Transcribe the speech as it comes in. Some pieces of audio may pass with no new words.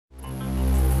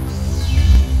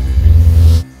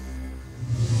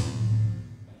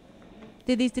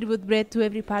They distribute bread to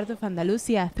every part of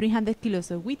Andalusia. 300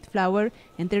 kilos of wheat flour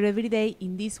enter every day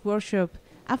in this workshop.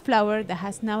 A flour that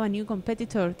has now a new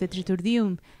competitor, the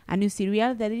Tritordeum, a new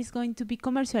cereal that is going to be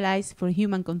commercialized for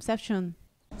human consumption.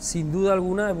 Sin duda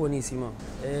alguna es buenísimo.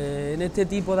 En este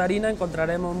tipo de harina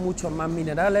encontraremos muchos más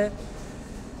minerales.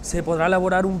 Se podrá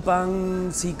elaborar un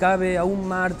pan, si cabe, aún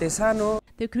más artesano.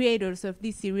 The creators of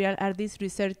this cereal are these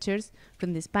researchers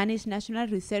from the Spanish National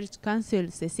Research Council,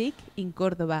 CSIC, in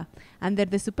Cordoba, under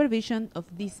the supervision of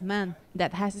this man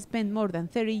that has spent more than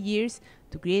 30 years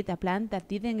to create a plant that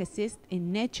didn't exist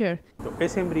in nature.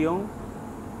 Ese embrión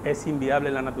es inviable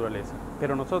en la naturaleza,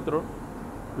 pero nosotros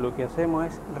lo que hacemos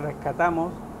es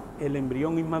rescatamos el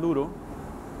embrión inmaduro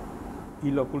y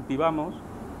lo cultivamos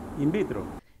in vitro.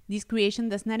 This creation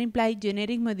does not imply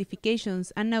genetic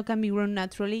modifications and now can be grown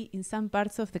naturally in some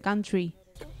parts of the country.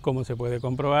 Como se puede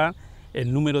comprobar,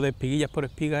 el número de espiguillas por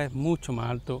espiga es mucho más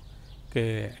alto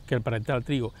que el parental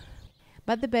trigo.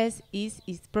 But the best is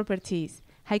its properties,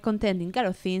 high content in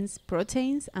carotenes,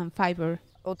 proteins and fibre.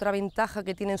 Otra ventaja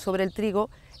que tienen sobre el trigo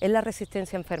es la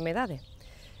resistencia a enfermedades.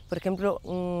 Por ejemplo,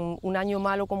 un año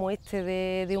malo como este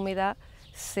de humedad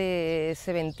se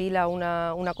ventila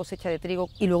una cosecha de trigo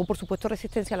y luego, por supuesto,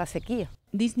 resistencia a la sequía.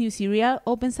 This new cereal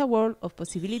opens a world of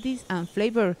possibilities and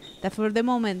flavor that for the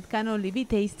moment can only be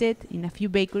tasted in a few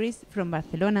bakeries from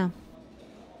Barcelona.